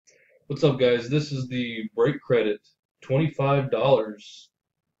What's up, guys? This is the break credit, $25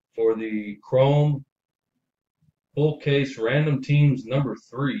 for the Chrome full case random teams number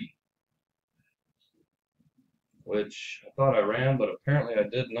 3, which I thought I ran, but apparently I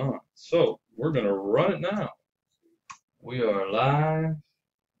did not. So we're going to run it now. We are live,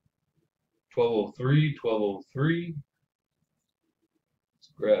 12:03, 12:03.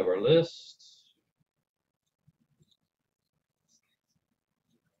 Let's grab our list,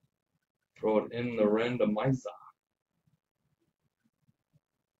 throw it in the randomizer.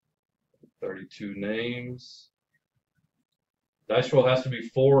 32 names. Dice roll has to be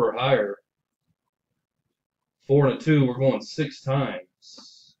 4 or higher. 4 and a 2, we're going 6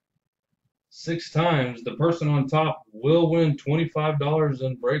 times. 6 times, the person on top will win $25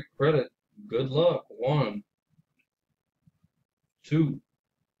 in break credit. Good luck. 1, 2,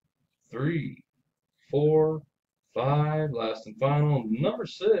 3, 4, 5. Last and final, number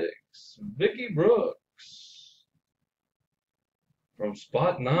 6, Vicky Brooks. From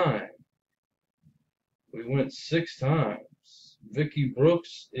spot 9, we went 6 times. Vicky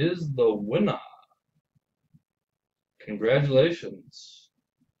Brooks is the winner. Congratulations.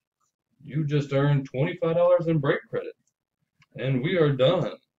 You just earned $25 in break credit. And we are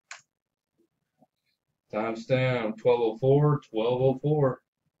done. Timestamp 12:04, 12:04.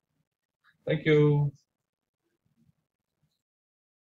 Thank you.